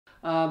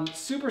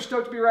Super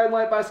stoked to be riding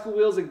light bicycle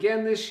wheels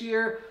again this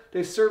year.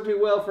 They've served me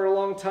well for a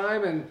long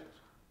time, and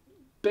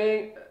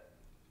bang,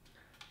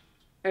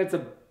 and it's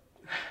a,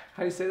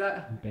 how do you say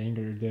that?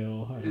 Banger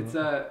deal. It's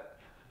a,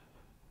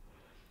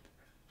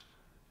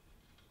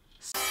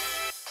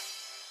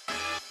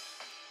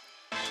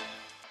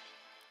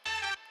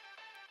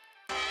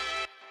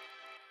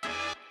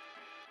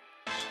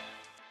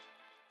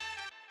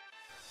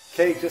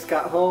 okay, just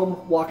got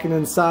home, walking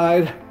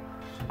inside.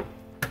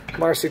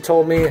 Marcy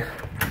told me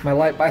my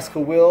light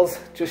bicycle wheels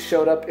just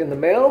showed up in the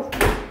mail.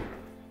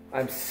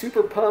 I'm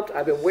super pumped.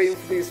 I've been waiting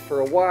for these for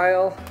a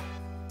while.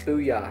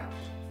 Booyah.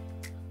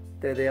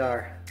 There they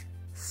are.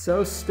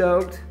 So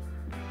stoked.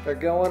 They're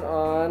going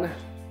on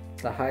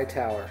the high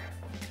tower.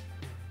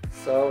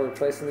 So we're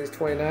replacing these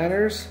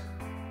 29ers.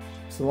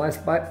 Some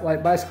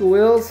light bicycle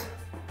wheels.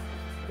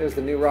 There's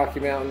the new Rocky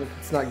Mountain.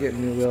 It's not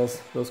getting new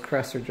wheels. Those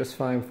crests are just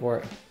fine for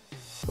it.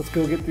 Let's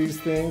go get these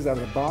things out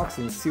of the box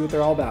and see what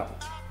they're all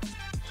about.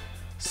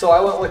 So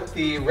I went with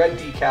the red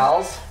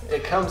decals.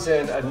 It comes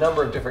in a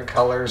number of different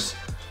colors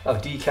of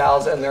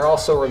decals, and they're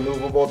also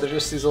removable. They're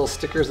just these little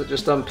stickers that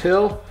just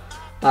unpill.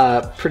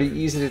 Pretty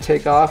easy to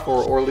take off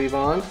or leave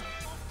on.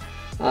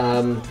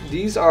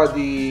 These are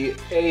the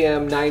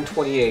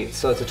AM928.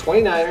 So it's a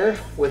 29er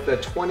with a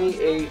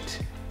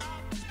 28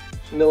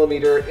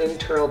 millimeter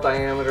internal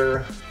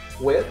diameter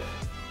width.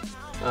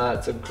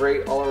 It's a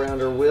great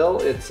all-arounder wheel.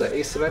 It's an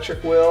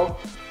asymmetric wheel.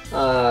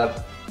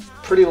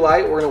 Pretty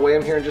light. We're going to weigh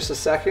them here in just a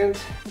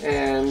second.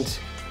 And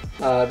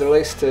they're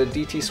laced to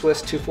DT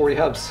Swiss 240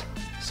 hubs.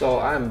 So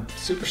I'm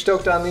super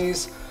stoked on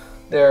these.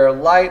 They're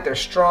light, they're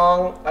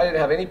strong. I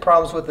didn't have any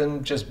problems with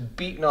them just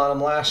beating on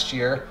them last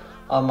year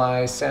on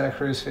my Santa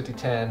Cruz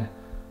 5010.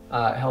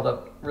 It held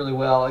up really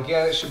well.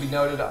 Again, it should be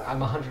noted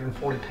I'm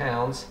 140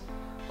 pounds.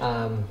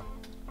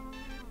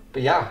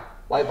 But yeah,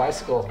 light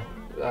bicycle.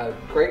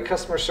 Great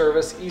customer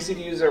service, easy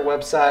to use their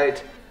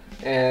website,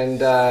 and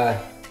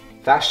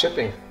fast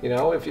shipping. You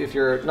know, if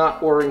you're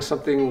not ordering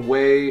something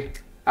way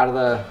out of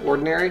the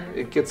ordinary,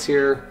 it gets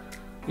here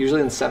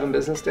usually in 7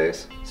 business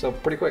days, so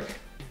pretty quick.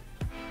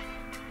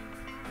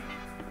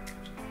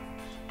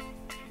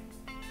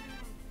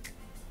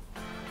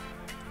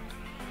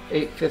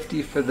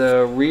 $850 for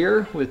the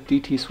rear with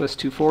DT Swiss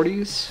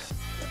 240s.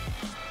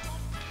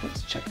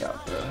 Let's check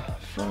out the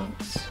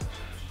fronts.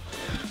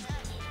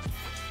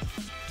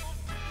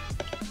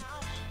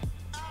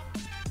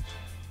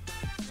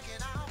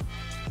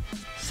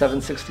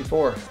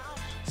 $764.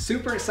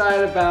 Super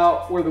excited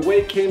about where the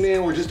weight came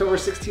in. We're just over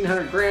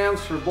 1,600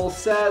 grams for both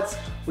sets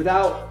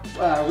without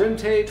rim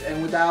tape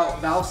and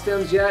without valve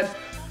stems yet.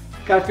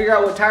 Got to figure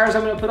out what tires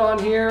I'm going to put on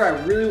here. I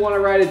really want to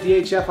ride a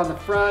DHF on the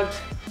front.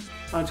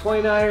 On a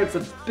 29er, it's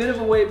a bit of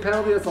a weight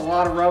penalty. That's a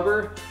lot of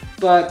rubber.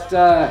 But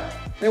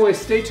anyway,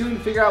 stay tuned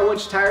to figure out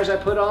which tires I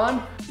put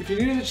on. If you're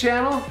new to the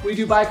channel, we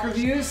do bike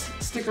reviews.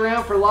 Stick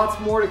around for lots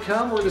more to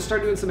come. We're going to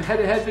start doing some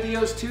head-to-head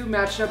videos too,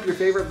 matching up your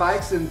favorite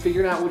bikes and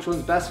figuring out which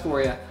one's best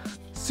for you.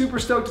 Super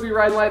stoked to be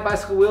riding light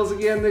bicycle wheels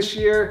again this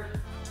year.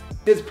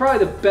 It's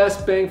probably the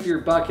best bang for your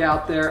buck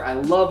out there. I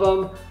love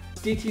them.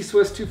 DT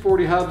Swiss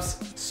 240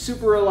 hubs,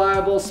 super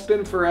reliable,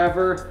 spin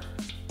forever.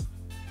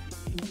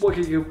 What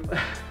can you...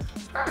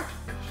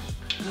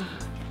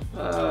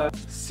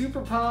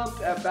 super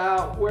pumped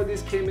about where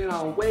these came in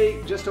on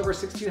weight. Just over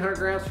 1,600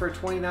 grams for a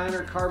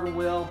 29er carbon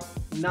wheel.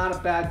 Not a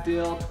bad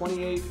deal.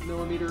 28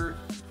 millimeter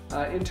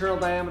internal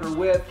diameter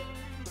width.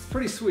 It's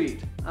pretty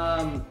sweet.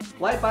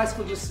 Light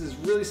Bicycle just is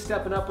really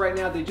stepping up right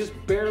now. They just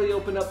barely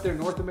opened up their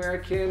North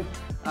American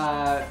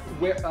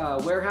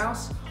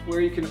warehouse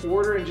where you can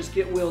order and just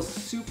get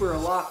wheels a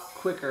lot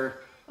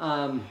quicker.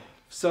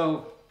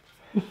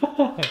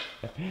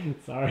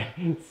 Sorry,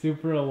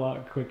 super a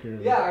lot quicker.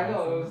 Yeah, I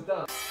know, it was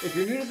dumb. If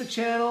you're new to the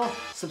channel,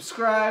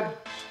 subscribe,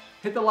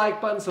 hit the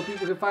like button so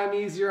people can find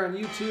me easier on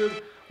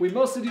YouTube. We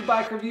mostly do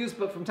bike reviews,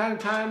 but from time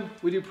to time,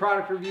 we do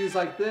product reviews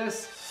like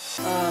this.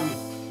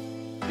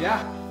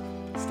 Yeah,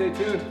 stay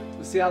tuned.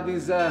 We'll see how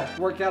these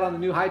work out on the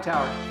new high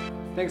tower.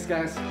 Thanks,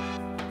 guys.